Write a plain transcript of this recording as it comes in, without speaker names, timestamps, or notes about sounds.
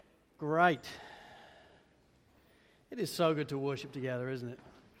Great. It is so good to worship together, isn't it?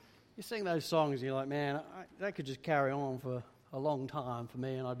 You sing those songs and you're like, man, that could just carry on for a long time for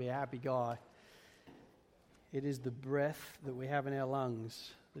me and I'd be a happy guy. It is the breath that we have in our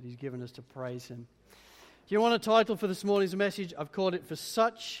lungs that He's given us to praise Him. Do you want a title for this morning's message? I've called it For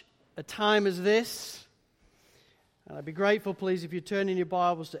Such a Time as This. And I'd be grateful, please, if you turn in your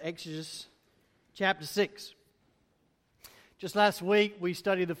Bibles to Exodus chapter 6. Just last week, we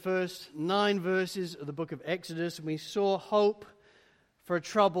studied the first 9 verses of the book of Exodus, and we saw hope for a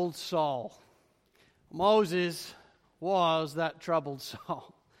troubled soul. Moses was that troubled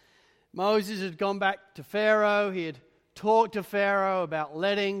soul. Moses had gone back to Pharaoh. He had talked to Pharaoh about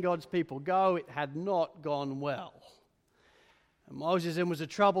letting God's people go. It had not gone well. And Moses then was a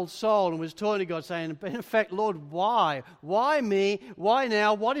troubled soul and was talking to God saying, in effect, Lord, why? Why me? Why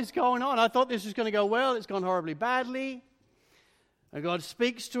now? What is going on? I thought this was going to go well. It's gone horribly badly. And God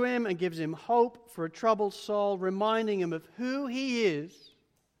speaks to him and gives him hope for a troubled soul, reminding him of who He is.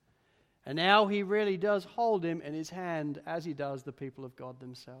 And now He really does hold him in His hand as He does the people of God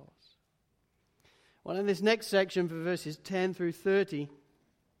themselves. Well, in this next section, for verses 10 through 30,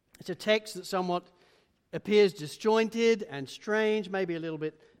 it's a text that somewhat appears disjointed and strange, maybe a little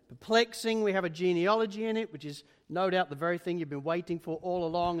bit perplexing. We have a genealogy in it, which is no doubt the very thing you've been waiting for all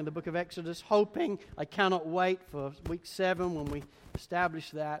along in the book of Exodus, hoping. I cannot wait for week 7 when we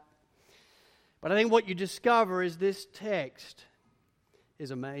establish that. But I think what you discover is this text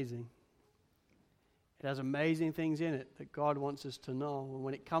is amazing. It has amazing things in it that God wants us to know. And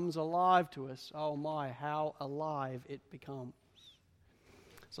when it comes alive to us, oh my, how alive it becomes.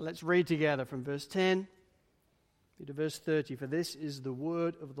 So let's read together from verse 10 to verse 30. For this is the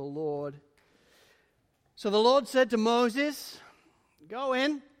word of the Lord. So the Lord said to Moses, "Go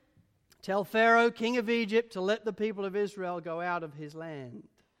in, tell Pharaoh, king of Egypt, to let the people of Israel go out of his land."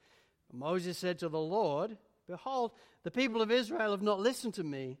 And Moses said to the Lord, "Behold, the people of Israel have not listened to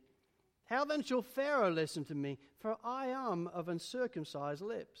me. How then shall Pharaoh listen to me? For I am of uncircumcised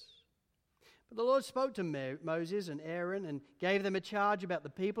lips." But the Lord spoke to Moses and Aaron and gave them a charge about the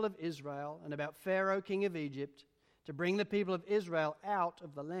people of Israel and about Pharaoh, king of Egypt, to bring the people of Israel out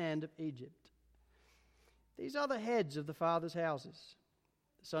of the land of Egypt. These are the heads of the fathers' houses.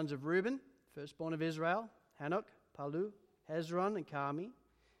 The sons of Reuben, firstborn of Israel, Hanok, Palu, Hezron, and Carmi.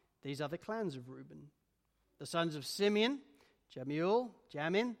 These are the clans of Reuben. The sons of Simeon, Jemuel,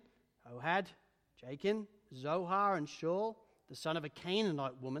 Jamin, Ohad, Jachin, Zohar, and Shaul, the son of a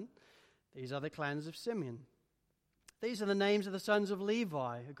Canaanite woman. These are the clans of Simeon. These are the names of the sons of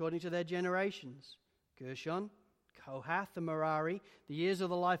Levi, according to their generations. Gershon, Kohath, and Merari, the years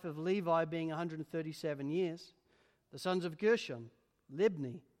of the life of Levi being 137 years. The sons of Gershon,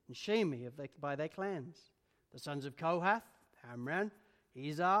 Libni, and Shimi by their clans. The sons of Kohath, Amram,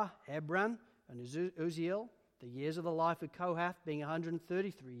 Izhar, Hebron, and Uzziel, the years of the life of Kohath being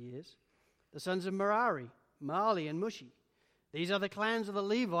 133 years. The sons of Merari, Mali, and Mushi. These are the clans of the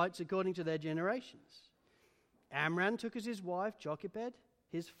Levites according to their generations. Amram took as his wife Jochebed,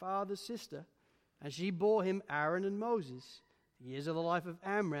 his father's sister, and she bore him Aaron and Moses, the years of the life of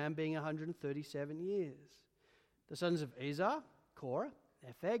Amram being 137 years. The sons of Izhar, Korah,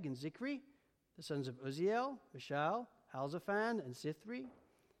 Nepheg, and Zikri. The sons of Uzziel, Mishael, Halzaphan, and Sithri.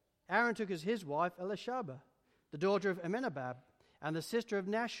 Aaron took as his wife Elishaba, the daughter of Amenabab, and the sister of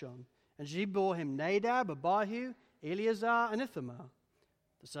Nashon, and she bore him Nadab, Abihu, Eleazar, and Ithamar.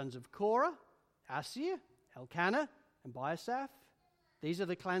 The sons of Korah, Asir, Elkanah, and Biasaph. These are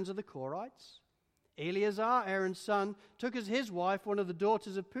the clans of the Korites. Eleazar, Aaron's son, took as his wife one of the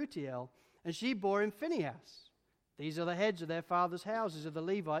daughters of Putiel, and she bore him Phinehas. These are the heads of their fathers' houses of the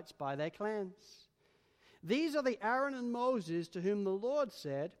Levites by their clans. These are the Aaron and Moses to whom the Lord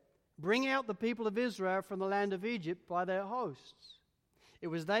said, "Bring out the people of Israel from the land of Egypt by their hosts." It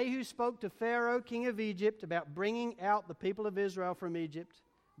was they who spoke to Pharaoh, king of Egypt, about bringing out the people of Israel from Egypt,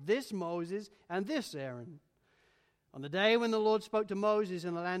 this Moses and this Aaron. On the day when the Lord spoke to Moses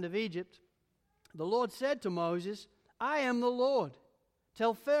in the land of Egypt, the Lord said to Moses, "I am the Lord.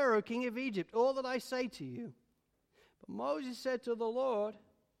 Tell Pharaoh, king of Egypt, all that I say to you." But Moses said to the Lord,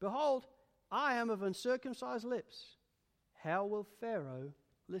 "Behold, I am of uncircumcised lips. How will Pharaoh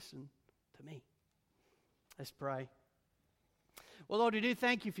listen to me?" Let's pray. Well, Lord, we do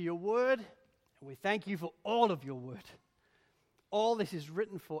thank You for Your word, and we thank You for all of Your word. All this is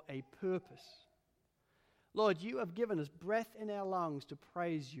written for a purpose. Lord, You have given us breath in our lungs to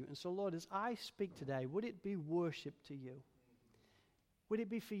praise You. And so, Lord, as I speak today, would it be worship to You? Would it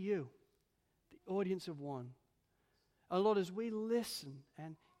be for You, the audience of one? And Lord, as we listen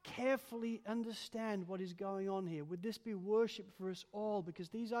and carefully understand what is going on here. Would this be worship for us all? Because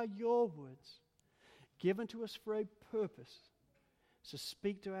these are your words, given to us for a purpose. So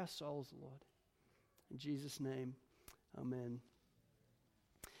speak to our souls, Lord. In Jesus' name, amen.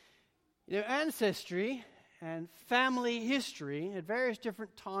 You know, ancestry and family history at various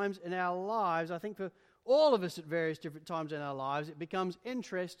different times in our lives, I think for all of us at various different times in our lives, it becomes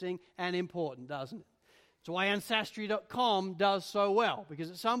interesting and important, doesn't it? It's why Ancestry.com does so well,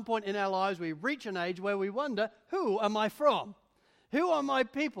 because at some point in our lives we reach an age where we wonder, who am I from? Who are my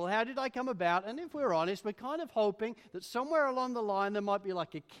people? How did I come about? And if we're honest, we're kind of hoping that somewhere along the line there might be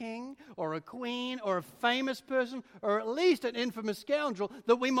like a king or a queen or a famous person or at least an infamous scoundrel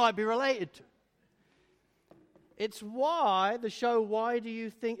that we might be related to. It's why the show Who Do You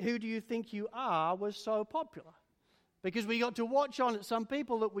Think You Are was so popular. Because we got to watch on at some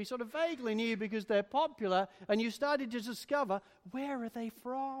people that we sort of vaguely knew because they're popular, and you started to discover, where are they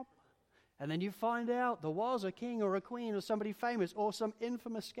from? And then you find out there was a king or a queen or somebody famous or some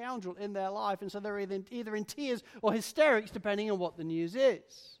infamous scoundrel in their life, and so they're either in tears or hysterics, depending on what the news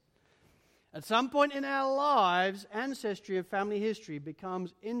is. At some point in our lives, ancestry and family history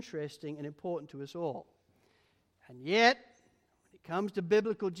becomes interesting and important to us all. And yet, when it comes to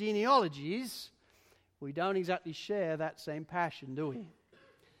biblical genealogies, we don't exactly share that same passion, do we?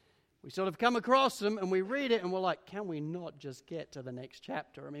 We sort of come across them and we read it and we're like, can we not just get to the next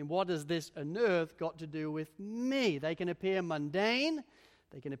chapter? I mean, what has this unearth got to do with me? They can appear mundane,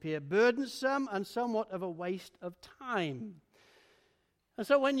 they can appear burdensome, and somewhat of a waste of time. And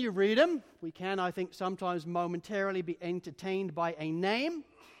so when you read them, we can, I think, sometimes momentarily be entertained by a name.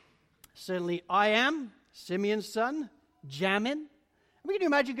 Certainly I am Simeon's son, Jamin. I mean, can you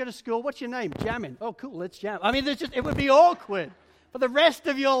imagine you go to school, what's your name? Jamin. Oh, cool, let's jam. I mean, it would be awkward. For the rest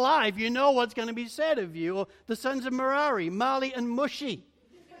of your life, you know what's going to be said of you. Or the sons of Merari, Mali and Mushy.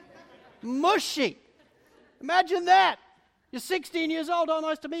 Mushy. Imagine that. You're 16 years old. Oh,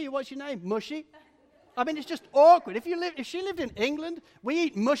 nice to meet you. What's your name? Mushy. I mean, it's just awkward. If she lived in England, we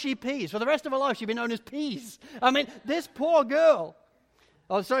eat mushy peas. For the rest of her life, she'd be known as Peas. I mean, this poor guy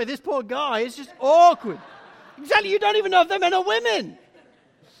is just awkward. Exactly, you don't even know if they're men or women.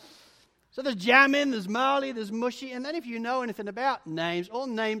 So there's Jamin, there's Mali, there's Mushy, and then if you know anything about names, all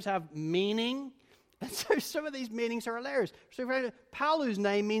names have meaning, and so some of these meanings are hilarious. So for example, Paulu's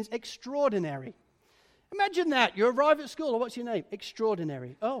name means extraordinary. Imagine that. You arrive at school, what's your name?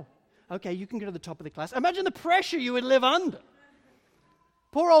 Extraordinary. Oh, okay, you can go to the top of the class. Imagine the pressure you would live under.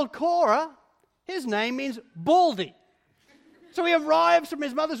 Poor old Cora, his name means baldy. So he arrives from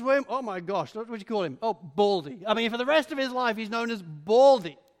his mother's womb, oh my gosh, what would you call him? Oh, Baldy. I mean, for the rest of his life, he's known as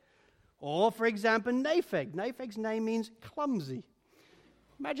Baldy. Or, for example, Nepheg. Nepheg's name means clumsy.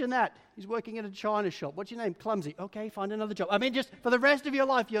 Imagine that. He's working in a china shop. What's your name? Clumsy. Okay, find another job. I mean, just for the rest of your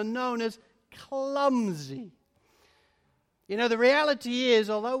life, you're known as clumsy. You know, the reality is,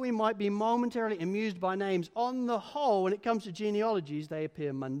 although we might be momentarily amused by names, on the whole, when it comes to genealogies, they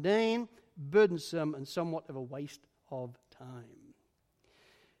appear mundane, burdensome, and somewhat of a waste of time.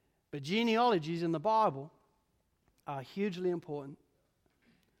 But genealogies in the Bible are hugely important.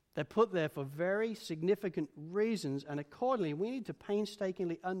 They're put there for very significant reasons, and accordingly, we need to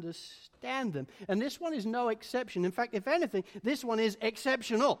painstakingly understand them. And this one is no exception. In fact, if anything, this one is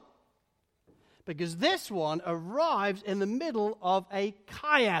exceptional. Because this one arrives in the middle of a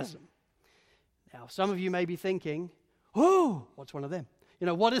chiasm. Now, some of you may be thinking, oh, what's one of them? You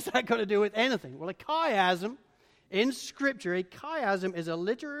know, what has that got to do with anything? Well, a chiasm in Scripture, a chiasm is a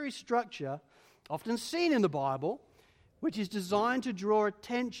literary structure often seen in the Bible, which is designed to draw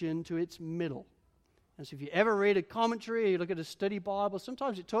attention to its middle. And so if you ever read a commentary or you look at a study Bible,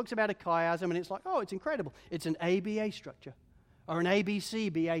 sometimes it talks about a chiasm and it's like, oh, it's incredible. It's an ABA structure or an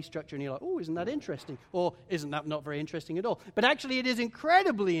ABCBA structure. And you're like, oh, isn't that interesting? Or isn't that not very interesting at all? But actually it is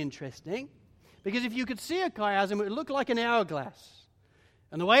incredibly interesting because if you could see a chiasm, it would look like an hourglass.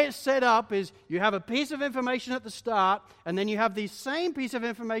 And the way it's set up is you have a piece of information at the start and then you have the same piece of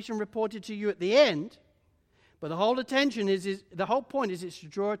information reported to you at the end. But the whole point is it's to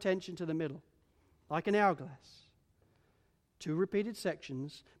draw attention to the middle, like an hourglass. 2 repeated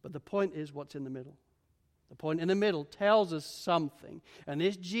sections, but the point is what's in the middle. The point in the middle tells us something. And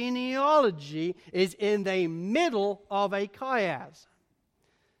this genealogy is in the middle of a chiasm.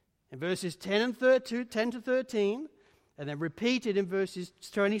 In verses 10 to 13, and then repeated in verses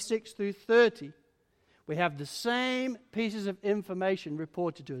 26 through 30, we have the same pieces of information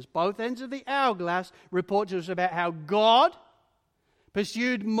reported to us. Both ends of the hourglass report to us about how God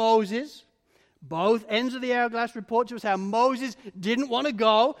pursued Moses, Both ends of the hourglass report to us how Moses didn't want to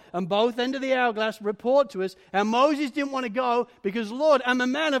go, and both ends of the hourglass report to us how Moses didn't want to go because, Lord, I'm a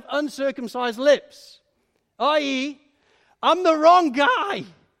man of uncircumcised lips. I.e., I'm the wrong guy.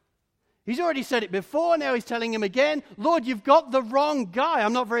 He's already said it before, now he's telling him again, Lord, you've got the wrong guy.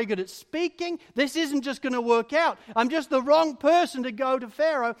 I'm not very good at speaking. This isn't just going to work out. I'm just the wrong person to go to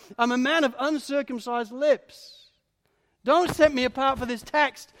Pharaoh. I'm a man of uncircumcised lips. Don't set me apart for this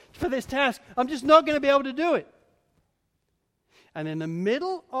task. I'm just not going to be able to do it. And in the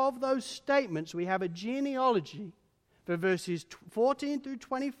middle of those statements, we have a genealogy for verses 14 through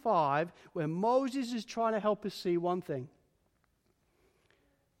 25, where Moses is trying to help us see one thing: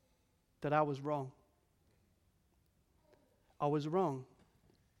 that I was wrong. I was wrong.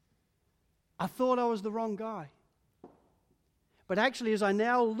 I thought I was the wrong guy. But actually, as I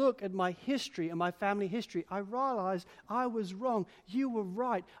now look at my history and my family history, I realize I was wrong. You were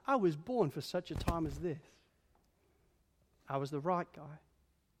right. I was born for such a time as this. I was the right guy.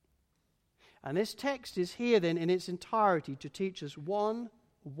 And this text is here then in its entirety to teach us one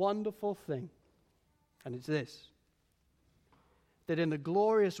wonderful thing. And it's this: that in the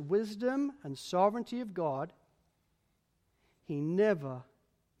glorious wisdom and sovereignty of God, He never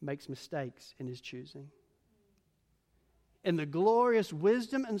makes mistakes in His choosing. In the glorious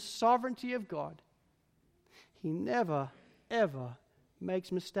wisdom and sovereignty of God, He never, ever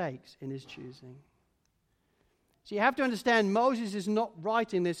makes mistakes in His choosing. So you have to understand, Moses is not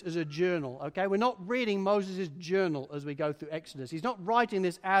writing this as a journal, okay? We're not reading Moses' journal as we go through Exodus. He's not writing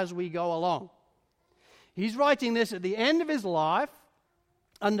this as we go along. He's writing this at the end of his life,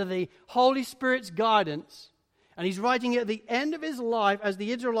 under the Holy Spirit's guidance, and he's writing it at the end of his life as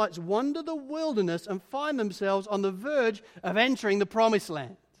the Israelites wander the wilderness and find themselves on the verge of entering the Promised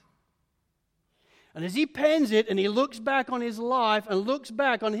Land. And as he pens it and he looks back on his life and looks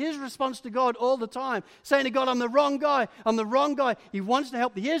back on his response to God all the time, saying to God, I'm the wrong guy, I'm the wrong guy. He wants to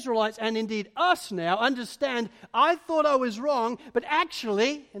help the Israelites and indeed us now understand, I thought I was wrong, but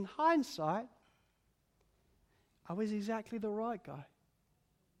actually, in hindsight, I was exactly the right guy.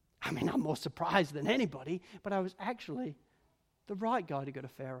 I mean, I'm more surprised than anybody, but I was actually the right guy to go to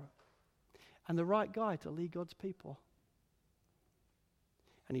Pharaoh and the right guy to lead God's people.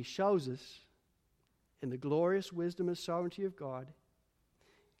 And he shows us in the glorious wisdom and sovereignty of God,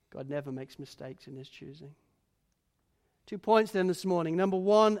 God never makes mistakes in His choosing. 2 points then this morning. Number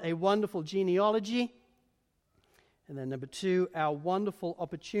 1, a wonderful genealogy. And then number 2, our wonderful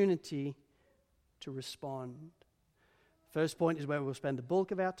opportunity to respond. First point is where we'll spend the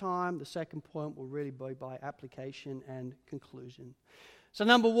bulk of our time. The second point will really be by application and conclusion. So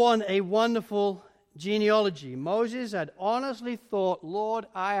number 1, a wonderful genealogy. Moses had honestly thought, Lord,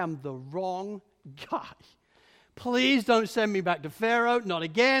 I am the wrong guy. Please don't send me back to Pharaoh. Not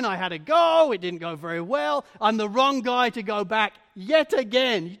again. I had to go. It didn't go very well. I'm the wrong guy to go back yet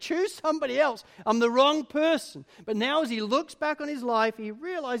again. You choose somebody else. I'm the wrong person. But now as he looks back on his life, he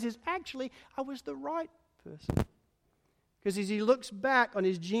realizes, actually, I was the right person. Because as he looks back on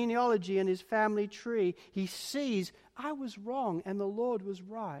his genealogy and his family tree, he sees, I was wrong and the Lord was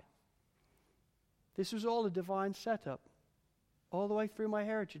right. This was all a divine setup. All the way through my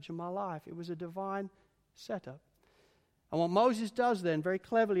heritage and my life, it was a divine setup. And what Moses does then, very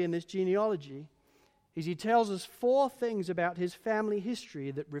cleverly in this genealogy, is he tells us 4 things about his family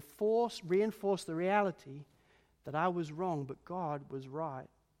history that reinforce the reality that I was wrong, but God was right.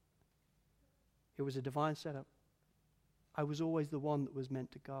 It was a divine setup. I was always the one that was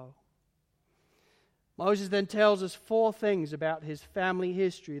meant to go. Moses then tells us 4 things about his family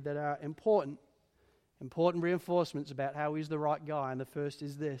history that are important reinforcements about how he's the right guy. And the first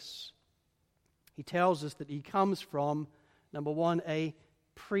is this. He tells us that he comes from, number 1, a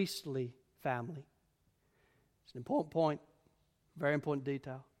priestly family. It's an important point, very important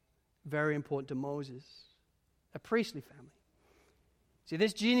detail, very important to Moses. A priestly family. See,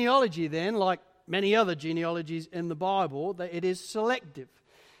 this genealogy then, like many other genealogies in the Bible, that it is selective.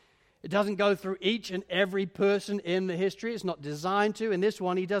 It doesn't go through each and every person in the history. It's not designed to. In this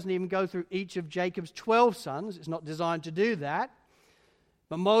one, he doesn't even go through each of Jacob's 12 sons. It's not designed to do that.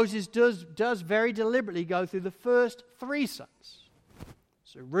 But Moses does very deliberately go through the first 3 sons.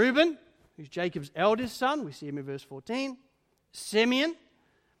 So Reuben, who's Jacob's eldest son, we see him in verse 14. Simeon,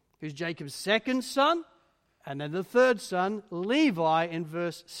 who's Jacob's second son. And then the third son, Levi, in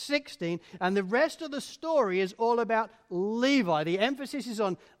verse 16. And the rest of the story is all about Levi. The emphasis is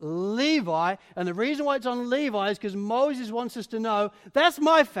on Levi. And the reason why it's on Levi is because Moses wants us to know, that's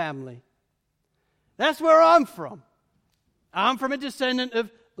my family. That's where I'm from. I'm from a descendant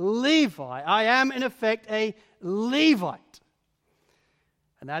of Levi. I am, in effect, a Levite.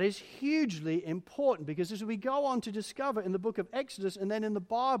 And that is hugely important, because as we go on to discover in the book of Exodus and then in the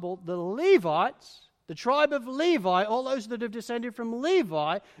Bible, the Levites, the tribe of Levi, all those that have descended from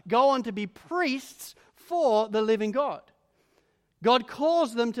Levi, go on to be priests for the living God. God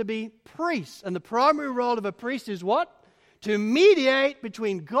calls them to be priests. And the primary role of a priest is what? To mediate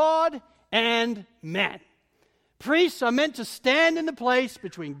between God and man. Priests are meant to stand in the place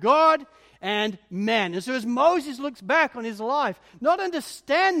between God and man. And so as Moses looks back on his life, not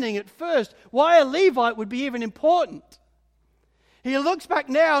understanding at first why a Levite would be even important, he looks back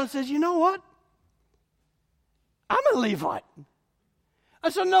now and says, you know what? I'm a Levite.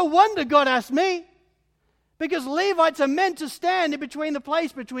 And so no wonder God asked me, because Levites are meant to stand in between the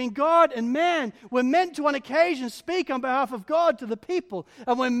place between God and man. We're meant to on occasion speak on behalf of God to the people,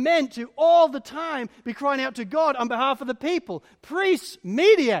 and we're meant to all the time be crying out to God on behalf of the people. Priests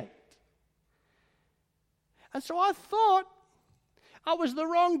mediate. And so I thought I was the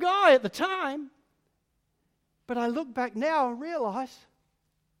wrong guy at the time, but I look back now and realize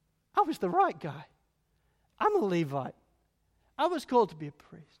I was the right guy. I'm a Levite. I was called to be a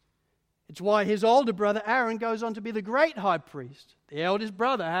priest. It's why his older brother Aaron goes on to be the great high priest. The eldest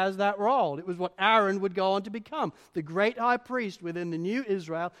brother has that role. It was what Aaron would go on to become, the great high priest within the new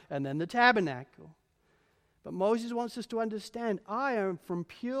Israel and then the tabernacle. But Moses wants us to understand, I am from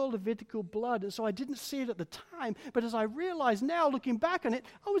pure Levitical blood, and so I didn't see it at the time, but as I realize now, looking back on it,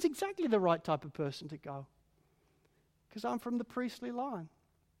 I was exactly the right type of person to go, because I'm from the priestly line.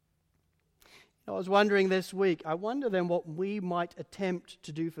 I was wondering this week, I wonder then what we might attempt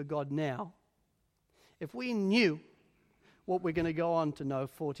to do for God now if we knew what we're going to go on to know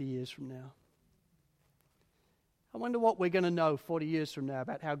 40 years from now. I wonder what we're going to know 40 years from now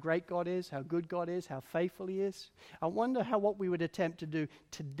about how great God is, how good God is, how faithful He is. I wonder what we would attempt to do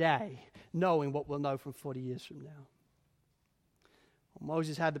today, knowing what we'll know from 40 years from now. Well,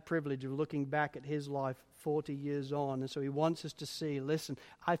 Moses had the privilege of looking back at his life 40 years on, and so he wants us to see, listen,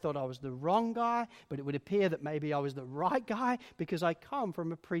 I thought I was the wrong guy, but it would appear that maybe I was the right guy because I come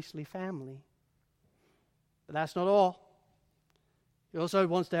from a priestly family. But that's not all. He also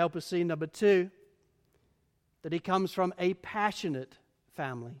wants to help us see, number two, that he comes from a passionate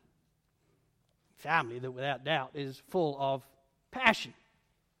family. Family that without doubt is full of passion.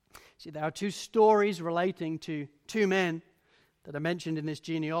 See, there are two stories relating to two men that are mentioned in this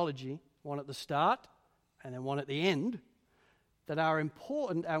genealogy, one at the start and then one at the end, that are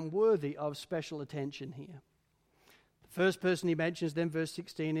important and worthy of special attention here. The first person he mentions then, verse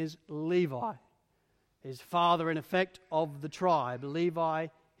 16, is Levi, his father in effect of the tribe, Levi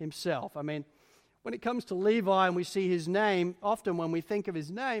himself. I mean, when it comes to Levi and we see his name, often when we think of his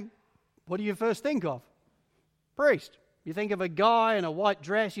name, what do you first think of? Priest. You think of a guy in a white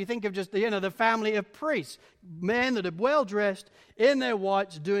dress, you think of just, the family of priests, men that are well-dressed in their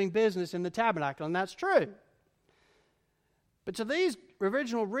whites doing business in the tabernacle, and that's true. But to these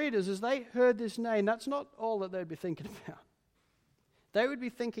original readers, as they heard this name, that's not all that they'd be thinking about. They would be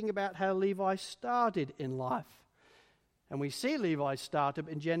thinking about how Levi started in life. And we see Levi's startup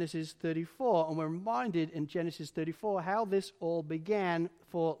in Genesis 34, and we're reminded in Genesis 34 how this all began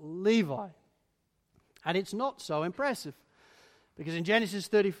for Levi. And it's not so impressive, because in Genesis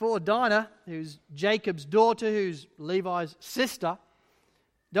 34, Dinah, who's Jacob's daughter, who's Levi's sister,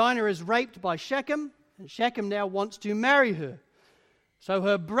 Dinah is raped by Shechem, and Shechem now wants to marry her. So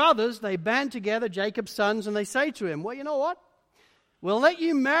her brothers, they band together, Jacob's sons, and they say to him, well, you know what? We'll let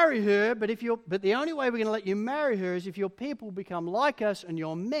you marry her, but the only way we're going to let you marry her is if your people become like us and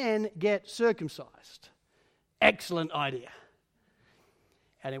your men get circumcised. Excellent idea.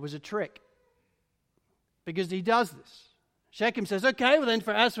 And it was a trick, because he does this. Shechem says, okay, well then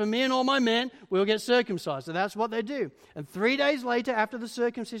as for me and all my men, we'll get circumcised. So that's what they do. And 3 days later, after the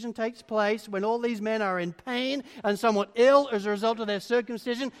circumcision takes place, when all these men are in pain and somewhat ill as a result of their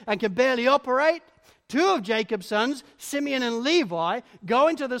circumcision and can barely operate, two of Jacob's sons, Simeon and Levi, go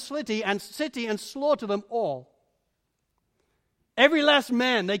into the city and slaughter them all. Every last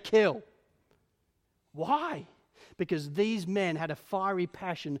man they kill. Why? Because these men had a fiery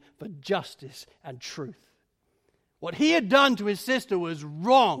passion for justice and truth. What he had done to his sister was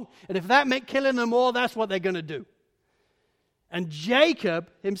wrong. And if that meant killing them all, that's what they're going to do. And Jacob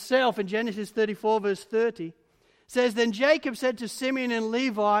himself in Genesis 34 verse 30 says, then Jacob said to Simeon and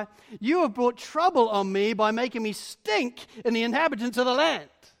Levi, you have brought trouble on me by making me stink in the inhabitants of the land.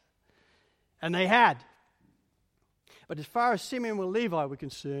 And they had. But as far as Simeon and Levi were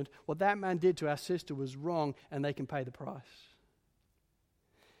concerned, what that man did to our sister was wrong, and they can pay the price.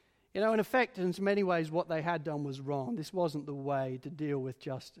 In effect, in many ways, what they had done was wrong. This wasn't the way to deal with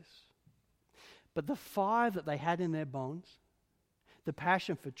justice. But the fire that they had in their bones, the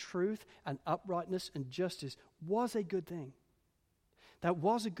passion for truth and uprightness and justice was a good thing. That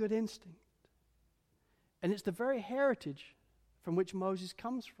was a good instinct. And it's the very heritage from which Moses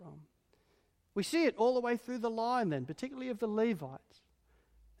comes from. We see it all the way through the line then, particularly of the Levites.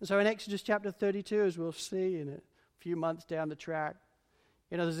 And so in Exodus chapter 32, as we'll see in a few months down the track,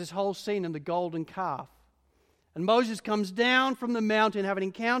 there's this whole scene in the golden calf. And Moses comes down from the mountain having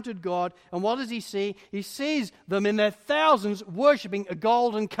encountered God, and what does he see? He sees them in their thousands worshipping a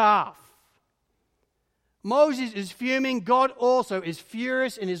golden calf. Moses is fuming. God also is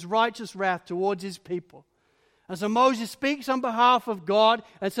furious in his righteous wrath towards his people. And so Moses speaks on behalf of God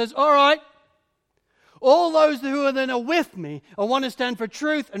and says, all right, all those who are then are with me and want to stand for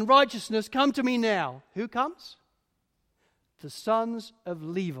truth and righteousness, come to me now. Who comes? The sons of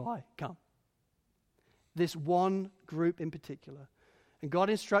Levi come. This one group in particular. And God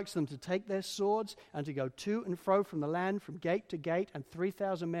instructs them to take their swords and to go to and fro from the land, from gate to gate, and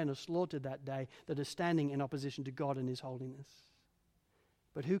 3,000 men are slaughtered that day that are standing in opposition to God and his holiness.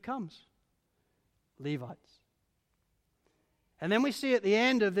 But who comes? Levites. And then we see at the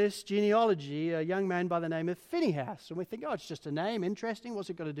end of this genealogy a young man by the name of Phinehas. And we think, it's just a name, interesting,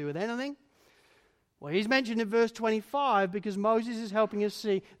 what's it got to do with anything? Well, he's mentioned in verse 25 because Moses is helping us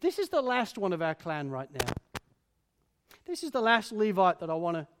see this is the last one of our clan right now. This is the last Levite that I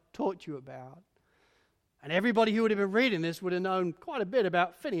want to talk to you about. And everybody who would have been reading this would have known quite a bit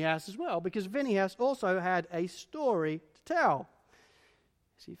about Phinehas as well, because Phinehas also had a story to tell.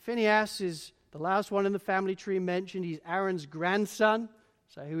 See, Phinehas is the last one in the family tree mentioned. He's Aaron's grandson,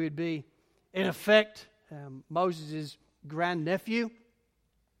 so he would be, in effect, Moses' grandnephew.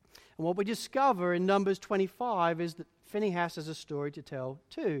 And what we discover in Numbers 25 is that Phinehas has a story to tell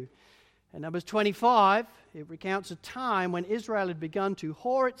too. In Numbers 25, it recounts a time when Israel had begun to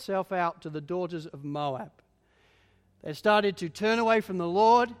whore itself out to the daughters of Moab. They started to turn away from the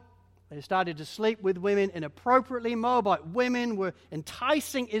Lord. They started to sleep with women inappropriately. Moabite women were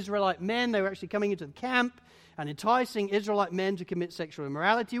enticing Israelite men. They were actually coming into the camp and enticing Israelite men to commit sexual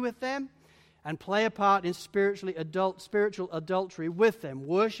immorality with them and play a part in spiritual adultery with them,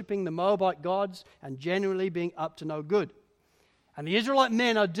 worshipping the Moabite gods and generally being up to no good. And the Israelite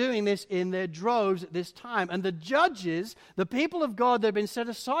men are doing this in their droves at this time. And the judges, the people of God that have been set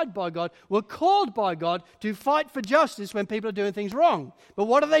aside by God, were called by God to fight for justice when people are doing things wrong. But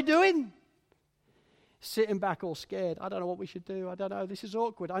what are they doing? Sitting back all scared. I don't know what we should do. I don't know. This is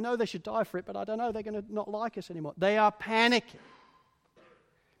awkward. I know they should die for it, but I don't know. They're going to not like us anymore. They are panicking.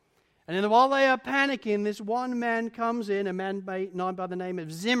 And then while they are panicking, this one man comes in, a man known by the name of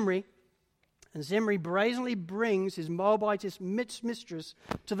Zimri. And Zimri brazenly brings his Moabitess mistress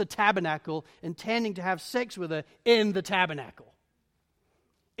to the tabernacle, intending to have sex with her in the tabernacle.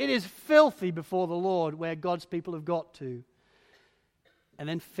 It is filthy before the Lord where God's people have got to. And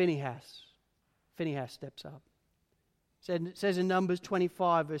then Phinehas steps up. It says in Numbers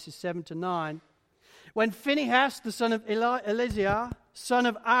 25, verses 7 to 9, when Phinehas, the son of Eleazar, son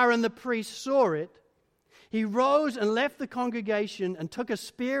of Aaron the priest, saw it, he rose and left the congregation and took a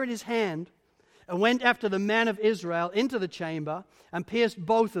spear in his hand and went after the man of Israel into the chamber and pierced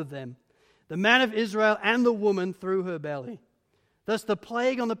both of them, the man of Israel and the woman, through her belly. Thus the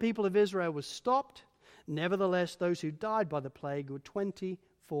plague on the people of Israel was stopped. Nevertheless, those who died by the plague were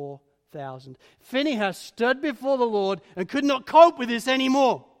 24,000. Phinehas stood before the Lord and could not cope with this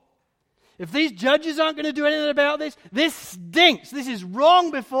anymore. If these judges aren't going to do anything about this, this stinks. This is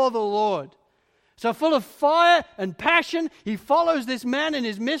wrong before the Lord. So full of fire and passion, he follows this man and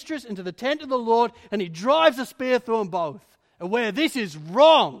his mistress into the tent of the Lord, and he drives a spear through them both, aware this is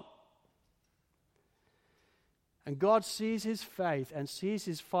wrong. And God sees his faith and sees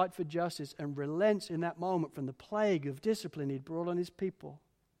his fight for justice and relents in that moment from the plague of discipline he'd brought on his people.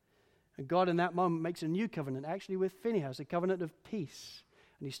 And God in that moment makes a new covenant, actually with Phinehas, a covenant of peace.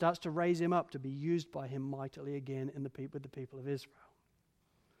 And he starts to raise him up to be used by him mightily again with the people of Israel.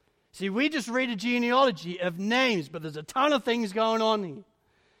 See, we just read a genealogy of names, but there's a ton of things going on here.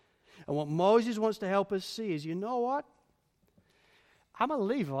 And what Moses wants to help us see is, you know what? I'm a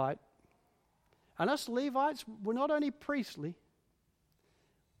Levite. And us Levites, we're not only priestly,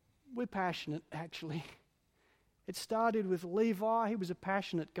 we're passionate, actually. It started with Levi. He was a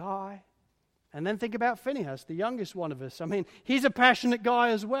passionate guy. And then think about Phinehas, the youngest one of us. I mean, he's a passionate guy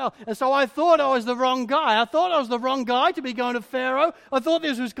as well. And so I thought I was the wrong guy. I thought I was the wrong guy to be going to Pharaoh. I thought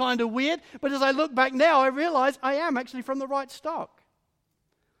this was kind of weird. But as I look back now, I realize I am actually from the right stock.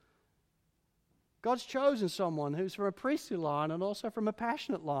 God's chosen someone who's from a priestly line and also from a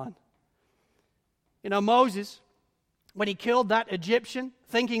passionate line. You know, Moses, when he killed that Egyptian,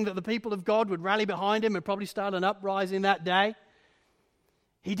 thinking that the people of God would rally behind him and probably start an uprising that day,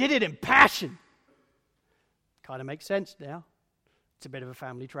 He did it in passion. Kind of makes sense now. It's a bit of a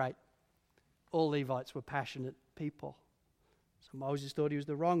family trait. All Levites were passionate people. So Moses thought he was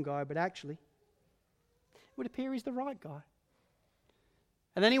the wrong guy, but actually, it would appear he's the right guy.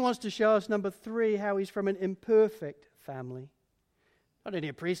 And then he wants to show us, number 3, how he's from an imperfect family. Not only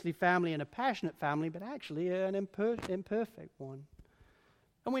a priestly family and a passionate family, but actually an imperfect one.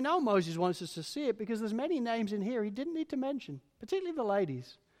 And we know Moses wants us to see it because there's many names in here he didn't need to mention, particularly the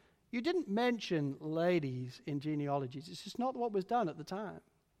ladies. You didn't mention ladies in genealogies. It's just not what was done at the time.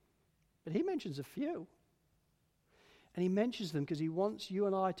 But he mentions a few. And he mentions them because he wants you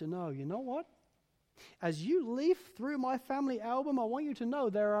and I to know, you know what? As you leaf through my family album, I want you to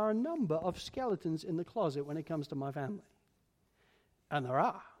know there are a number of skeletons in the closet when it comes to my family. And there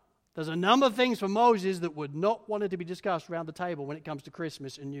are. There's a number of things for Moses that would not want it to be discussed around the table when it comes to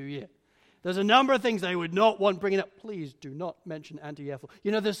Christmas and New Year. There's a number of things they would not want bringing up. Please do not mention Auntie Ethel.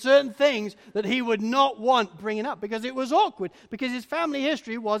 You know, there's certain things that he would not want bringing up because it was awkward, because his family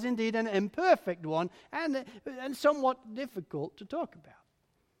history was indeed an imperfect one and somewhat difficult to talk about.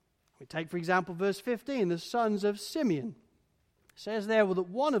 We take, for example, verse 15, the sons of Simeon. It says there that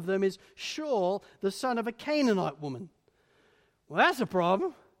one of them is Shaul, the son of a Canaanite woman. Well, that's a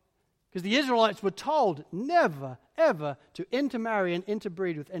problem, because the Israelites were told never, ever to intermarry and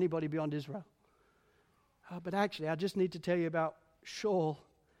interbreed with anybody beyond Israel. But actually, I just need to tell you about Shaul,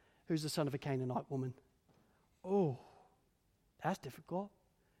 who's the son of a Canaanite woman. Oh, that's difficult.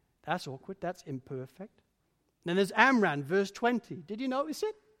 That's awkward. That's imperfect. Then there's Amram, verse 20. Did you notice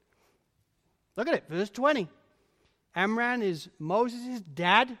it? Look at it, verse 20. Amram is Moses'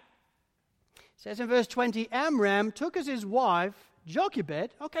 dad. It says in verse 20, Amram took as his wife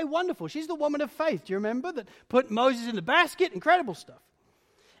Jochebed. Okay, wonderful. She's the woman of faith. Do you remember that put Moses in the basket? Incredible stuff.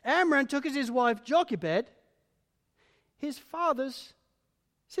 Amram took as his wife Jochebed, his father's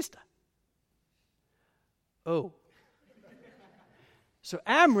sister. Oh. So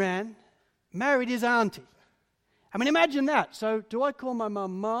Amram married his auntie. I mean, imagine that. So do I call my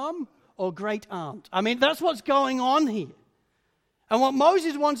mum or great aunt? I mean, that's what's going on here. And what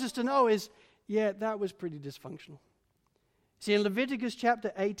Moses wants us to know is, yeah, that was pretty dysfunctional. See, in Leviticus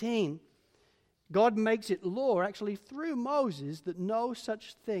chapter 18, God makes it law, actually through Moses, that no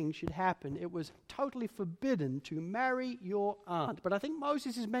such thing should happen. It was totally forbidden to marry your aunt. But I think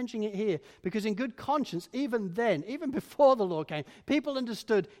Moses is mentioning it here because in good conscience, even then, even before the law came, people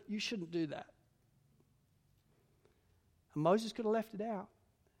understood you shouldn't do that. And Moses could have left it out.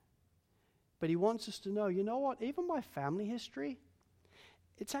 But he wants us to know, you know what? Even my family history,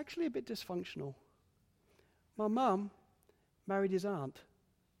 it's actually a bit dysfunctional. My mum married his aunt.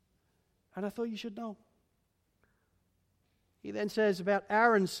 And I thought you should know. He then says about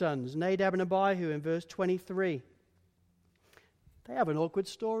Aaron's sons, Nadab and Abihu, in verse 23. They have an awkward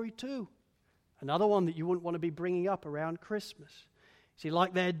story too. Another one that you wouldn't want to be bringing up around Christmas. See,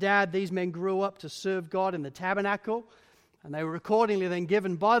 like their dad, these men grew up to serve God in the tabernacle, and they were accordingly then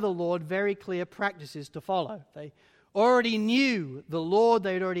given by the Lord very clear practices to follow. They already knew the Lord.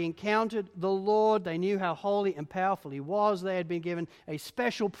 They had already encountered the Lord. They knew how holy and powerful He was. They had been given a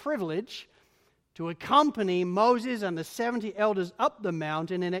special privilege to accompany Moses and the 70 elders up the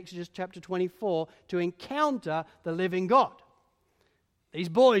mountain in Exodus chapter 24 to encounter the living God. These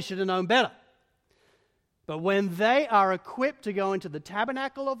boys should have known better. But when they are equipped to go into the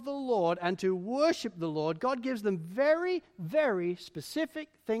tabernacle of the Lord and to worship the Lord, God gives them very, very specific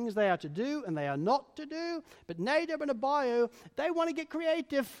things they are to do and they are not to do. But Nadab and Abihu, they want to get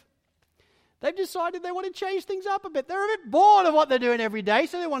creative. They've decided they want to change things up a bit. They're a bit bored of what they're doing every day,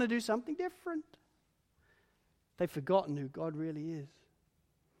 so they want to do something different. They've forgotten who God really is.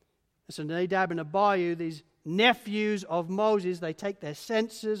 And so Nadab and Abihu, these nephews of Moses, they take their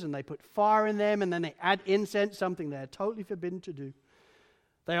censers and they put fire in them and then they add incense, something they are totally forbidden to do.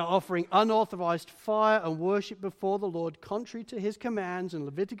 They are offering unauthorized fire and worship before the Lord contrary to His commands. In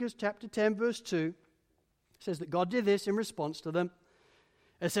Leviticus chapter 10 verse 2 says that God did this in response to them.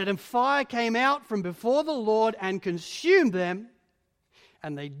 It said, and fire came out from before the Lord and consumed them,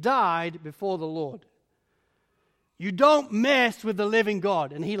 and they died before the Lord. You don't mess with the living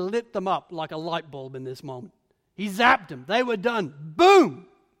God. And He lit them up like a light bulb in this moment. He zapped them. They were done. Boom!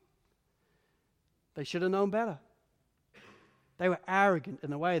 They should have known better. They were arrogant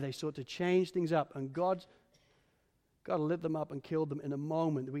in the way they sought to change things up. And God lit them up and killed them in a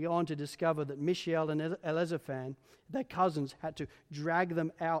moment. We go on to discover that Mishael and Elizaphan, their cousins, had to drag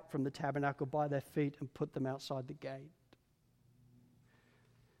them out from the tabernacle by their feet and put them outside the gate.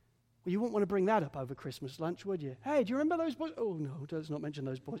 Well, you wouldn't want to bring that up over Christmas lunch, would you? Hey, do you remember those boys? Oh, no, let's not mention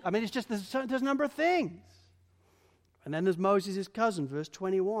those boys. I mean, it's just there's a number of things. And then there's Moses' cousin, verse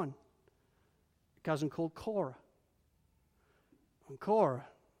 21. A cousin called Korah. And Korah,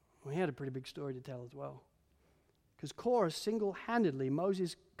 well, he had a pretty big story to tell as well. Because Korah single-handedly,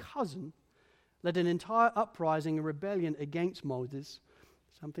 Moses' cousin, led an entire uprising and rebellion against Moses,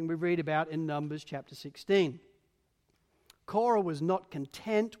 something we read about in Numbers chapter 16. Korah was not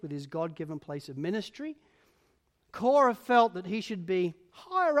content with his God-given place of ministry. Korah felt that he should be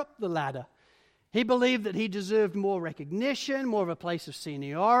higher up the ladder. He believed that he deserved more recognition, more of a place of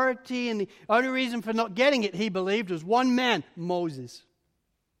seniority, and the only reason for not getting it, he believed, was one man, Moses.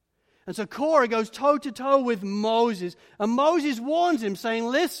 And so Korah goes toe-to-toe with Moses, and Moses warns him, saying,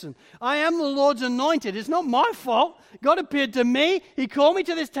 listen, I am the Lord's anointed. It's not my fault. God appeared to me. He called me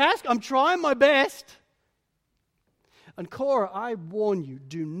to this task. I'm trying my best. And Korah, I warn you,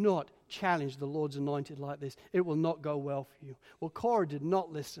 do not challenge the Lord's anointed like this. It will not go well for you. Well, Korah did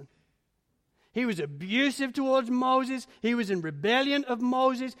not listen. He was abusive towards Moses. He was in rebellion of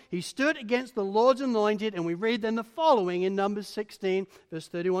Moses. He stood against the Lord's anointed, and we read then the following in Numbers 16, verse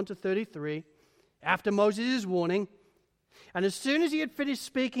 31 to 33, after Moses' warning. And as soon as he had finished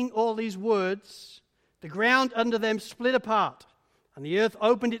speaking all these words, the ground under them split apart, and the earth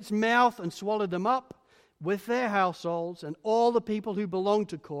opened its mouth and swallowed them up with their households and all the people who belonged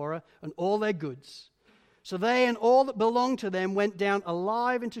to Korah and all their goods. So they and all that belonged to them went down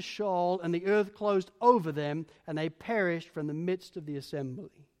alive into Sheol, and the earth closed over them, and they perished from the midst of the assembly.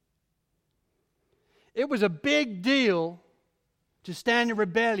 It was a big deal to stand in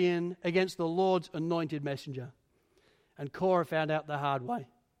rebellion against the Lord's anointed messenger. And Korah found out the hard way.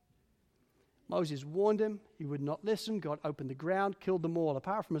 Moses warned him. He would not listen. God opened the ground, killed them all,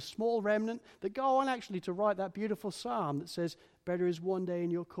 apart from a small remnant that go on actually to write that beautiful psalm that says, better is one day in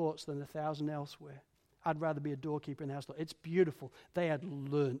your courts than 1,000 elsewhere. I'd rather be a doorkeeper in the house. It's beautiful. They had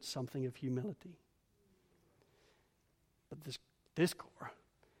learnt something of humility. But this Korah,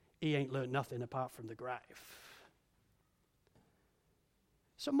 he ain't learned nothing apart from the grave.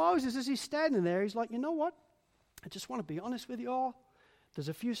 So Moses, as he's standing there, he's like, you know what? I just want to be honest with you all. There's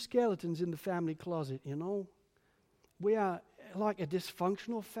a few skeletons in the family closet, you know. We are like a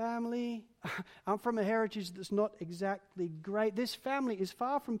dysfunctional family. I'm from a heritage that's not exactly great. This family is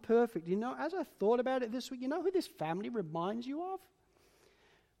far from perfect. You know, as I thought about it this week, you know who this family reminds you of?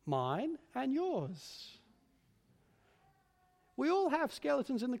 Mine and yours. We all have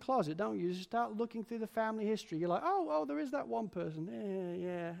skeletons in the closet, don't you? You just start looking through the family history. You're like, oh, there is that one person.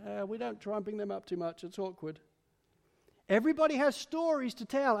 Yeah. We don't try and bring them up too much. It's awkward. Everybody has stories to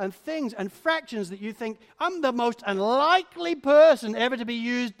tell and things and fractions that you think, I'm the most unlikely person ever to be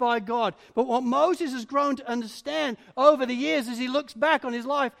used by God. But what Moses has grown to understand over the years as he looks back on his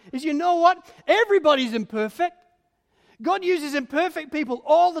life is, you know what? Everybody's imperfect. God uses imperfect people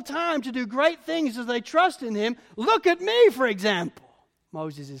all the time to do great things as they trust in Him. Look at me, for example,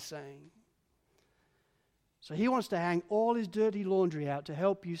 Moses is saying. So he wants to hang all his dirty laundry out to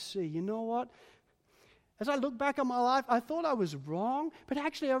help you see, you know what? As I look back on my life, I thought I was wrong, but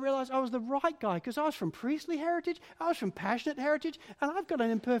actually I realized I was the right guy because I was from priestly heritage, I was from passionate heritage, and I've got an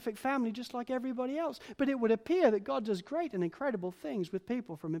imperfect family just like everybody else. But it would appear that God does great and incredible things with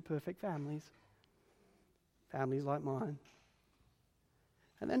people from imperfect families. Families like mine.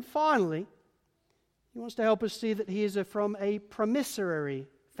 And then finally, He wants to help us see that He is from a promissory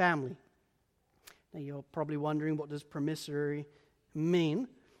family. Now you're probably wondering, what does promissory mean?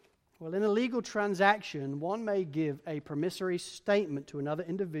 Well, in a legal transaction, one may give a promissory statement to another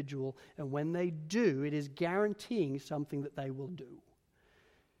individual, and when they do, it is guaranteeing something that they will do.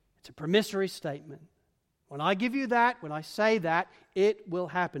 It's a promissory statement. When I give you that, when I say that, it will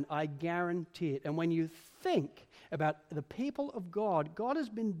happen. I guarantee it. And when you think about the people of God, God has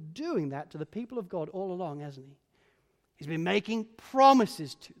been doing that to the people of God all along, hasn't He? He's been making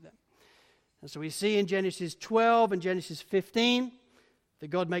promises to them. And so we see in Genesis 12 and Genesis 15 that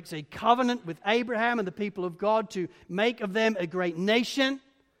God makes a covenant with Abraham and the people of God to make of them a great nation,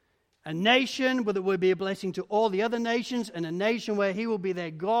 a nation where there will be a blessing to all the other nations, and a nation where He will be their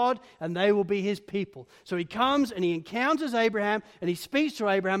God and they will be His people. So He comes and He encounters Abraham and He speaks to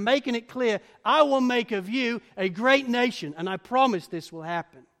Abraham, making it clear, I will make of you a great nation, and I promise this will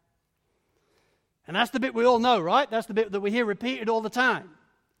happen. And that's the bit we all know, right? That's the bit that we hear repeated all the time.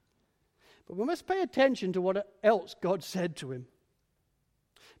 But we must pay attention to what else God said to him.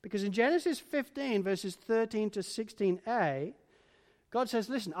 Because in Genesis 15, verses 13 to 16a, God says,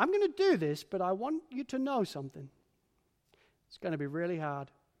 listen, I'm going to do this, but I want you to know something. It's going to be really hard.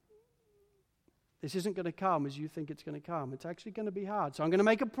 This isn't going to come as you think it's going to come. It's actually going to be hard. So I'm going to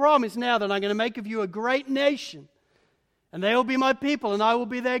make a promise now that I'm going to make of you a great nation. And they will be my people, and I will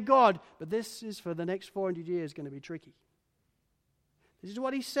be their God. But this is for the next 400 years going to be tricky. This is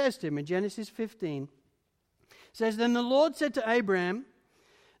what he says to him in Genesis 15. It says, Then the Lord said to Abraham,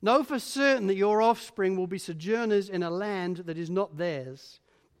 Know for certain that your offspring will be sojourners in a land that is not theirs,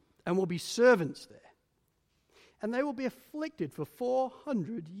 and will be servants there. And they will be afflicted for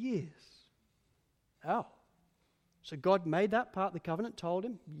 400 years. Oh. So God made that part of the covenant, told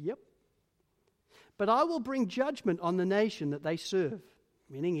him, yep. But I will bring judgment on the nation that they serve,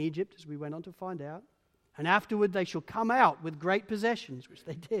 meaning Egypt, as we went on to find out. And afterward they shall come out with great possessions, which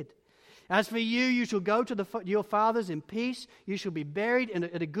they did. As for you, you shall go to your fathers in peace. You shall be buried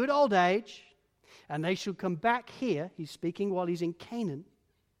at a good old age. And they shall come back here. He's speaking while he's in Canaan.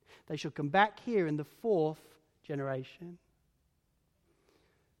 They shall come back here in the 4th generation.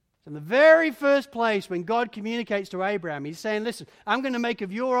 So in the very first place when God communicates to Abraham, he's saying, listen, I'm going to make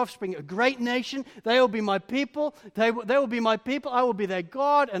of your offspring a great nation. They will be my people. They will be my people. I will be their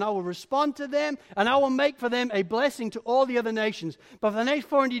God, and I will respond to them, and I will make for them a blessing to all the other nations. But for the next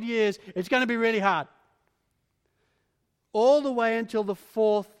 400 years, it's going to be really hard. All the way until the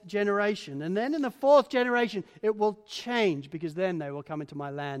 4th generation. And then in the 4th generation, it will change, because then they will come into my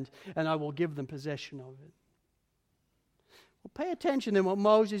land, and I will give them possession of it. Well, pay attention then what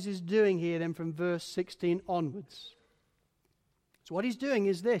Moses is doing here then from verse 16 onwards. So what he's doing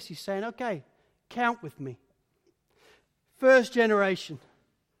is this. He's saying, okay, count with me. First generation,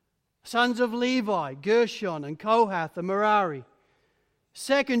 sons of Levi, Gershon and Kohath and Merari.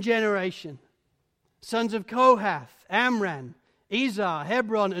 Second generation, sons of Kohath, Amram, Izhar,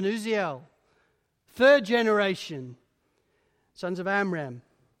 Hebron and Uzziel. Third generation, sons of Amram,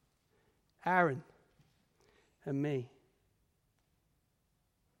 Aaron and me.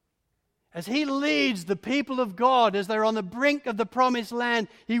 As he leads the people of God as they're on the brink of the promised land,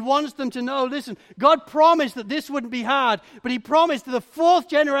 he wants them to know, listen, God promised that this wouldn't be hard, but he promised that the 4th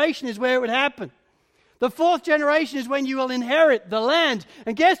generation is where it would happen. The 4th generation is when you will inherit the land.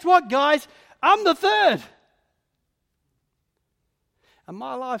 And guess what, guys? I'm the 3rd. And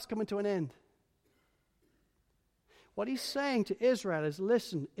my life's coming to an end. What he's saying to Israel is,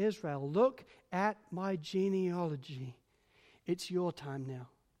 listen, Israel, look at my genealogy. It's your time now.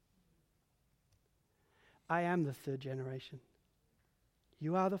 I am the 3rd generation.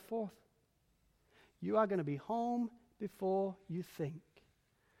 You are the 4th. You are going to be home before you think.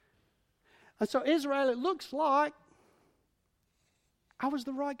 And so Israel, it looks like I was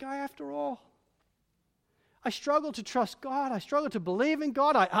the right guy after all. I struggled to trust God. I struggled to believe in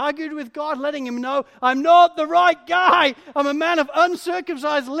God. I argued with God, letting him know I'm not the right guy. I'm a man of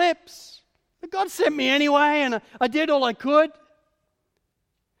uncircumcised lips. But God sent me anyway, and I did all I could.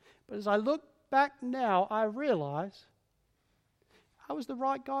 But as I look back now, I realize I was the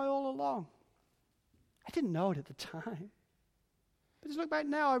right guy all along. I didn't know it at the time. But as I look back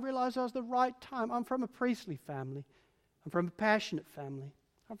now, I realize I was the right time. I'm from a priestly family. I'm from a passionate family.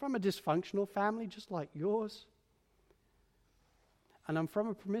 I'm from a dysfunctional family just like yours. And I'm from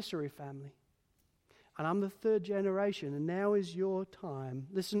a promissory family. And I'm the 3rd generation, and now is your time.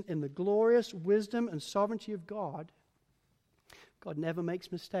 Listen, in the glorious wisdom and sovereignty of God, God never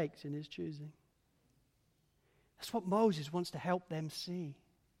makes mistakes in his choosing. That's what Moses wants to help them see.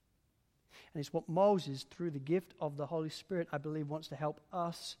 And it's what Moses, through the gift of the Holy Spirit, I believe wants to help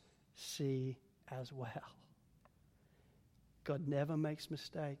us see as well. God never makes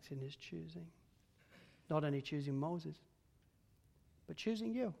mistakes in his choosing. Not only choosing Moses, but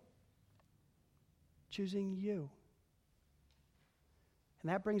choosing you. Choosing you. And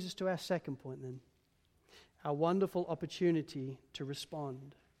that brings us to our second point then. Our wonderful opportunity to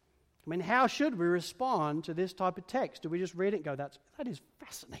respond. I mean, how should we respond to this type of text? Do we just read it and go, that is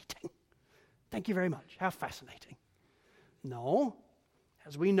fascinating. Thank you very much. How fascinating. No.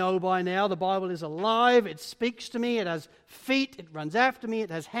 As we know by now, the Bible is alive. It speaks to me. It has feet. It runs after me.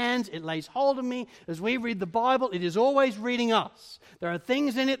 It has hands. It lays hold of me. As we read the Bible, it is always reading us. There are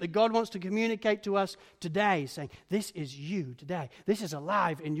things in it that God wants to communicate to us today, saying, this is you today. This is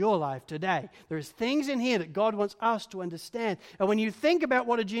alive in your life today. There is things in here that God wants us to understand. And when you think about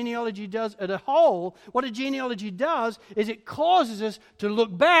what a genealogy does as a whole, what a genealogy does is it causes us to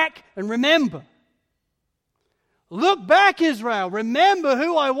look back and remember. Look back, Israel. Remember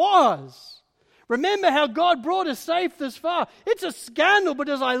who I was. Remember how God brought us safe this far. It's a scandal, but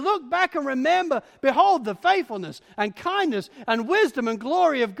as I look back and remember, behold the faithfulness and kindness and wisdom and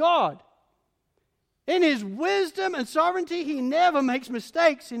glory of God. In his wisdom and sovereignty, he never makes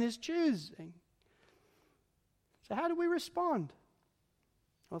mistakes in his choosing. So how do we respond?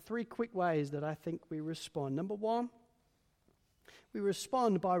 Well, 3 quick ways that I think we respond. Number 1, we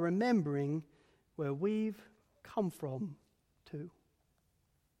respond by remembering where we've come from. too.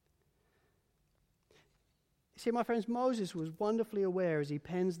 You see, my friends, Moses was wonderfully aware as he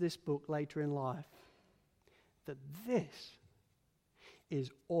pens this book later in life that this is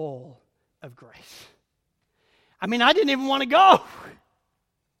all of grace. I mean, I didn't even want to go.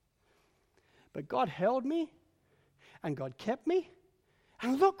 But God held me, and God kept me.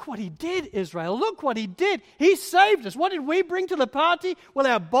 And look what he did, Israel. Look what he did. He saved us. What did we bring to the party? Well,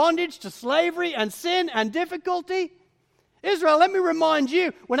 our bondage to slavery and sin and difficulty. Israel, let me remind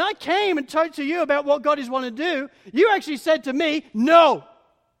you, when I came and talked to you about what God is wanting to do, you actually said to me, no.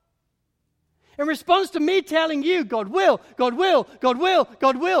 In response to me telling you, God will, God will, God will,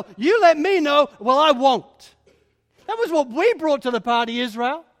 God will, you let me know, well, I won't. That was what we brought to the party,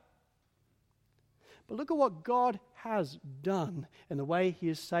 Israel. But look at what God has done in the way he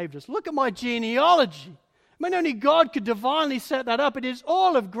has saved us. Look at my genealogy. I mean, only God could divinely set that up. It is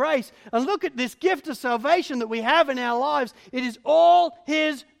all of grace. And look at this gift of salvation that we have in our lives. It is all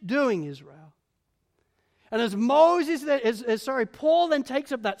his doing, Israel. And as Paul then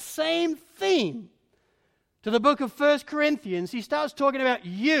takes up that same theme to the book of 1 Corinthians, he starts talking about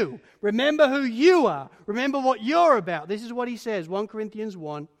you. Remember who you are. Remember what you're about. This is what he says, 1 Corinthians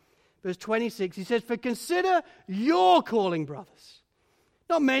 1, verse 26. He says, "For consider your calling, brothers.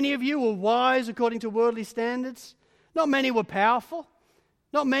 Not many of you were wise according to worldly standards. Not many were powerful.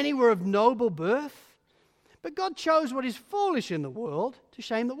 Not many were of noble birth. But God chose what is foolish in the world to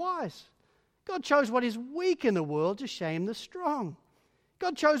shame the wise. God chose what is weak in the world to shame the strong.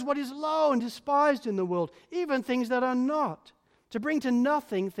 God chose what is low and despised in the world, even things that are not, to bring to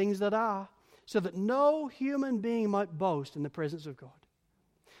nothing things that are, so that no human being might boast in the presence of God.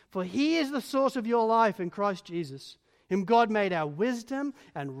 For he is the source of your life in Christ Jesus, whom God made our wisdom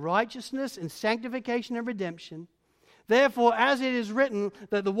and righteousness and sanctification and redemption. Therefore, as it is written,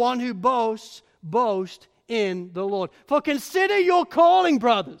 that the one who boasts, boast in the Lord. For consider your calling,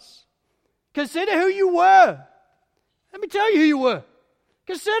 brothers. Consider who you were. Let me tell you who you were.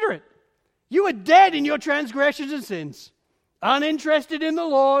 Consider it. You were dead in your transgressions and sins. Uninterested in the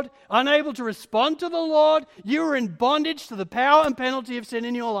Lord, unable to respond to the Lord. You were in bondage to the power and penalty of sin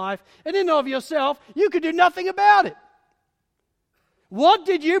in your life. And in and of yourself, you could do nothing about it. What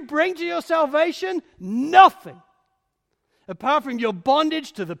did you bring to your salvation? Nothing. Apart from your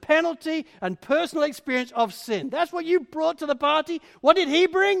bondage to the penalty and personal experience of sin. That's what you brought to the party. What did he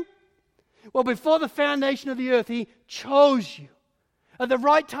bring? Well, before the foundation of the earth, he chose you. At the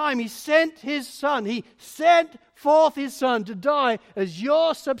right time, he sent his son. He sent forth his son to die as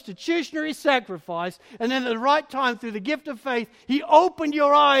your substitutionary sacrifice. And then at the right time, through the gift of faith, he opened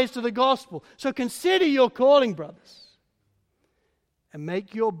your eyes to the gospel. So consider your calling, brothers. And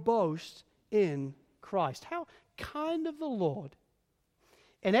make your boast in Christ. How kind of the Lord.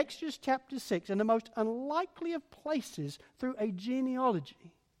 In Exodus chapter 6, in the most unlikely of places through a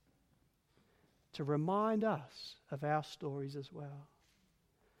genealogy, to remind us of our stories as well.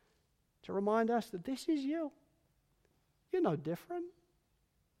 To remind us that this is you. You're no different.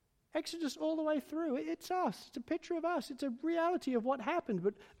 Exodus all the way through, it's us. It's a picture of us. It's a reality of what happened.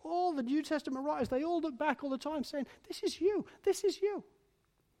 But all the New Testament writers, they all look back all the time saying, this is you. This is you.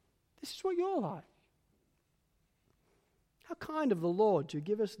 This is what you're like. How kind of the Lord to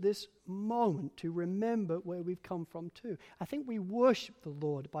give us this moment to remember where we've come from too. I think we worship the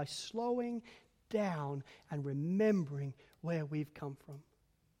Lord by slowing down and remembering where we've come from.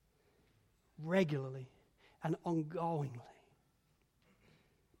 Regularly and ongoingly.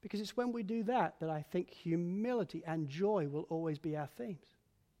 Because it's when we do that that I think humility and joy will always be our themes.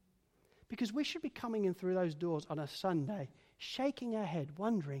 Because we should be coming in through those doors on a Sunday, shaking our head,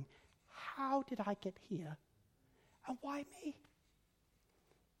 wondering, how did I get here? And why me?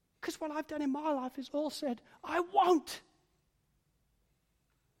 Because what I've done in my life is all said, I won't.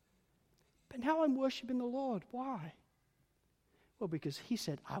 But now I'm worshiping the Lord. Why? Well, because he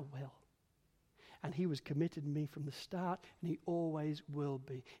said, I will. And he was committed to me from the start, and he always will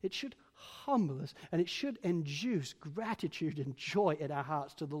be. It should humble us, and it should induce gratitude and joy in our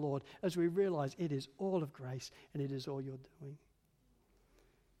hearts to the Lord as we realize it is all of grace, and it is all you're doing.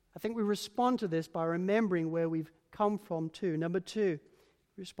 I think we respond to this by remembering where we've come from too. Number 2,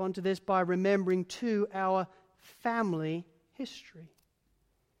 we respond to this by remembering too our family history.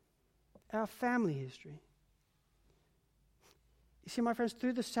 Our family history. You see, my friends,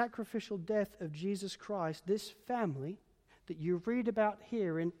 through the sacrificial death of Jesus Christ, this family that you read about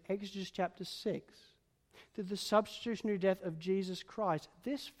here in Exodus chapter 6, through the substitutionary death of Jesus Christ,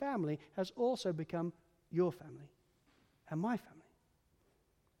 this family has also become your family and my family.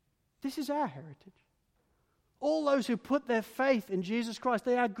 This is our heritage. All those who put their faith in Jesus Christ,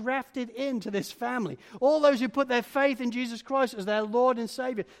 they are grafted into this family. All those who put their faith in Jesus Christ as their Lord and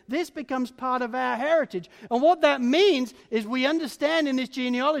Savior, this becomes part of our heritage. And what that means is we understand in this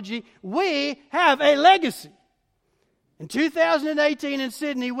genealogy, we have a legacy. In 2018 in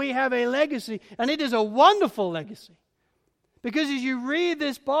Sydney, we have a legacy, and it is a wonderful legacy. Because as you read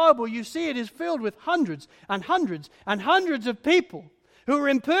this Bible, you see it is filled with hundreds and hundreds and hundreds of people who are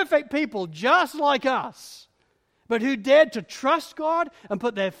imperfect people just like us, but who dared to trust God and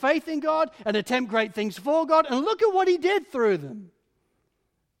put their faith in God and attempt great things for God. And look at what He did through them.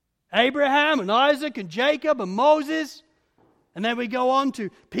 Abraham and Isaac and Jacob and Moses. And then we go on to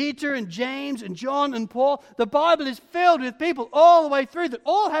Peter and James and John and Paul. The Bible is filled with people all the way through that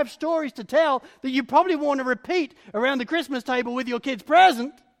all have stories to tell that you probably want to repeat around the Christmas table with your kids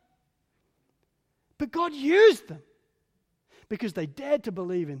present. But God used them because they dared to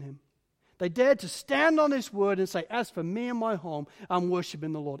believe in Him. They dared to stand on this word and say, as for me and my home, I'm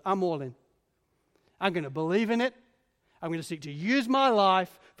worshiping the Lord. I'm all in. I'm going to believe in it. I'm going to seek to use my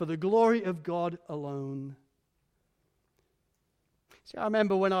life for the glory of God alone. See, I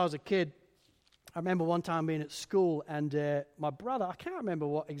remember when I was a kid, I remember one time being at school and my brother, I can't remember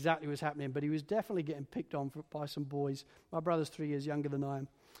what exactly was happening, but he was definitely getting picked on by some boys. My brother's 3 years younger than I am.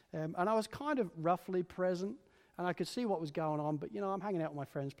 And I was kind of roughly present. And I could see what was going on, but, I'm hanging out with my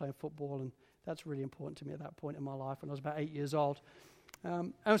friends playing football, and that's really important to me at that point in my life when I was about 8 years old.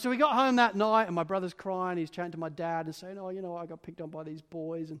 And so we got home that night, and my brother's crying. He's chatting to my dad and saying, I got picked on by these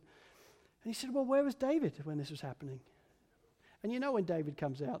boys. And he said, well, where was David when this was happening? And when David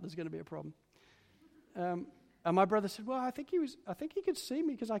comes out, there's going to be a problem. And my brother said, well, I think he could see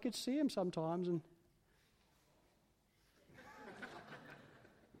me because I could see him sometimes. And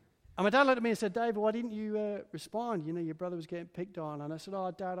my dad looked at me and said, David, why didn't you respond? Your brother was getting picked on. And I said,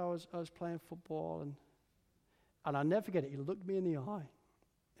 oh, Dad, I was playing football. And I'll never forget it. He looked me in the eye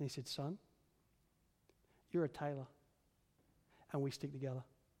and he said, son, you're a tailor and we stick together.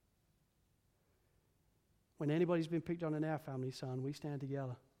 When anybody's been picked on in our family, son, we stand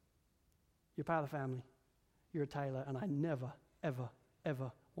together. You're part of the family. You're a tailor, and I never, ever,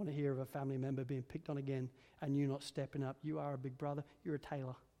 ever want to hear of a family member being picked on again and you not stepping up. You are a big brother. You're a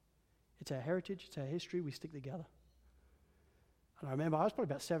tailor. It's our heritage. It's our history. We stick together. And I remember I was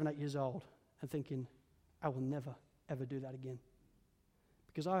probably about 7, 8 years old and thinking, I will never, ever do that again.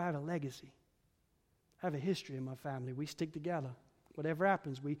 Because I have a legacy. I have a history in my family. We stick together. Whatever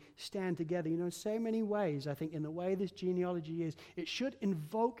happens, we stand together. In so many ways, I think in the way this genealogy is, it should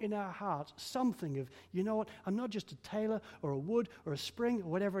invoke in our hearts something of, what, I'm not just a tailor or a wood or a spring or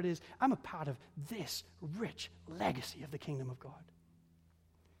whatever it is. I'm a part of this rich legacy of the kingdom of God.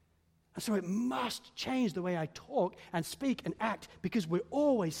 And so it must change the way I talk and speak and act because we're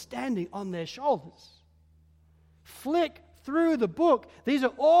always standing on their shoulders. Flick through the book. These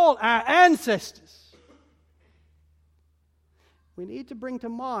are all our ancestors. We need to bring to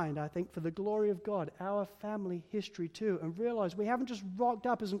mind, I think, for the glory of God, our family history too, and realize we haven't just rocked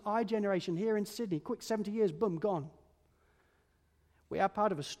up as an I-generation here in Sydney. Quick, 70 years, boom, gone. We are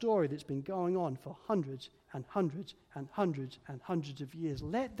part of a story that's been going on for hundreds and hundreds and hundreds and hundreds of years.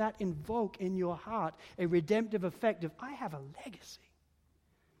 Let that invoke in your heart a redemptive effect of, I have a legacy.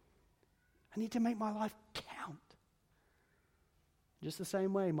 I need to make my life count. Just the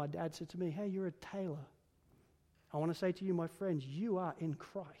same way my dad said to me, hey, you're a tailor. I want to say to you, my friends, you are in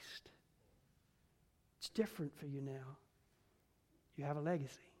Christ. It's different for you now. You have a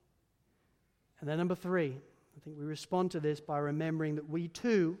legacy. And then number 3, I think we respond to this by remembering that we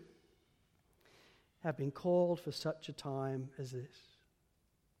too have been called for such a time as this.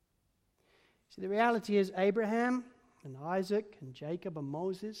 See, the reality is Abraham and Isaac and Jacob and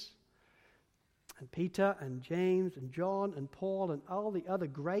Moses and Peter and James and John and Paul and all the other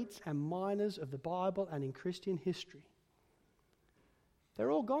greats and minors of the Bible and in Christian history,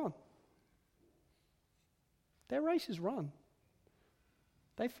 they're all gone. Their race is run.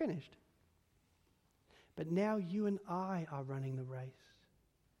 They finished. But now you and I are running the race.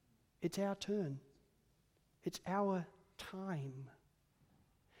 It's our turn. It's our time.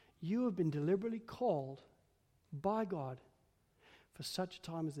 You have been deliberately called by God for such a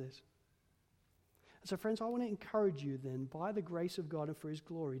time as this. And so, friends, I want to encourage you then, by the grace of God and for His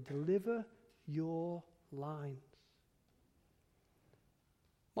glory, deliver your lines.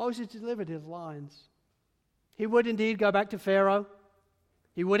 Moses delivered his lines. He would indeed go back to Pharaoh.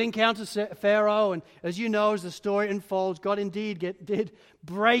 He would encounter Pharaoh, and as you know, as the story unfolds, God indeed did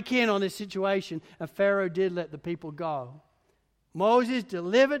break in on this situation, and Pharaoh did let the people go. Moses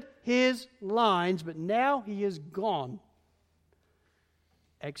delivered his lines, but now he is gone.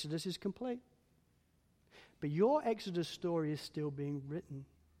 Exodus is complete. But your Exodus story is still being written.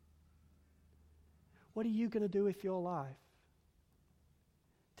 What are you going to do with your life?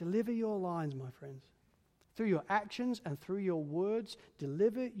 Deliver your lines, my friends. Through your actions and through your words,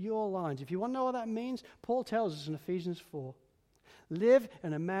 deliver your lines. If you want to know what that means, Paul tells us in Ephesians 4. Live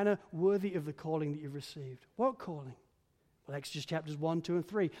in a manner worthy of the calling that you've received. What calling? Well, Exodus chapters 1, 2, and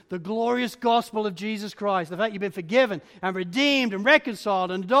 3. The glorious gospel of Jesus Christ. The fact you've been forgiven and redeemed and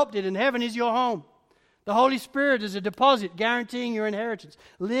reconciled and adopted, and heaven is your home. The Holy Spirit is a deposit guaranteeing your inheritance.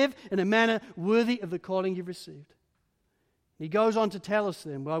 Live in a manner worthy of the calling you've received. He goes on to tell us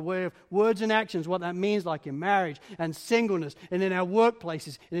then, by way of words and actions, what that means like in marriage and singleness and in our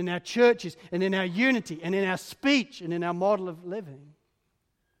workplaces and in our churches and in our unity and in our speech and in our model of living.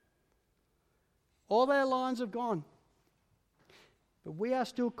 All their lines have gone. But we are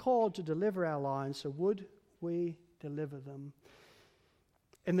still called to deliver our lines, so would we deliver them?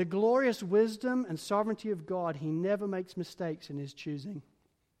 In the glorious wisdom and sovereignty of God, He never makes mistakes in His choosing.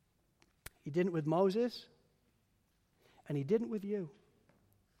 He didn't with Moses, and He didn't with you.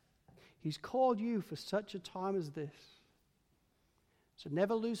 He's called you for such a time as this. So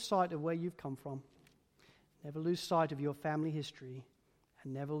never lose sight of where you've come from. Never lose sight of your family history.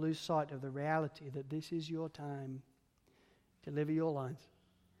 And never lose sight of the reality that this is your time. Deliver your lines.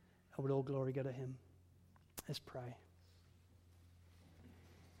 And would all glory go to Him. Let's pray.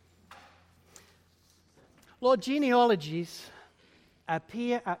 Lord, genealogies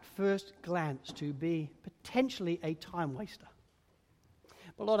appear at first glance to be potentially a time waster.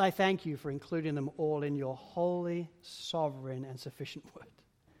 But Lord, I thank you for including them all in your holy, sovereign, and sufficient word.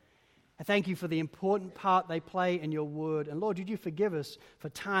 I thank you for the important part they play in your word. And Lord, would you forgive us for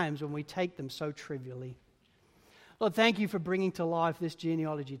times when we take them so trivially. Lord, thank you for bringing to life this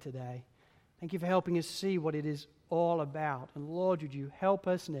genealogy today. Thank you for helping us see what it is all about. And Lord, would you help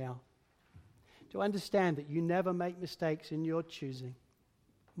us now to understand that you never make mistakes in your choosing.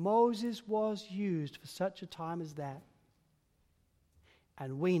 Moses was used for such a time as that.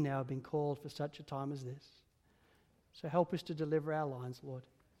 And we now have been called for such a time as this. So help us to deliver our lines, Lord.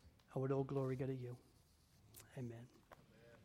 And would all glory go to you. Amen.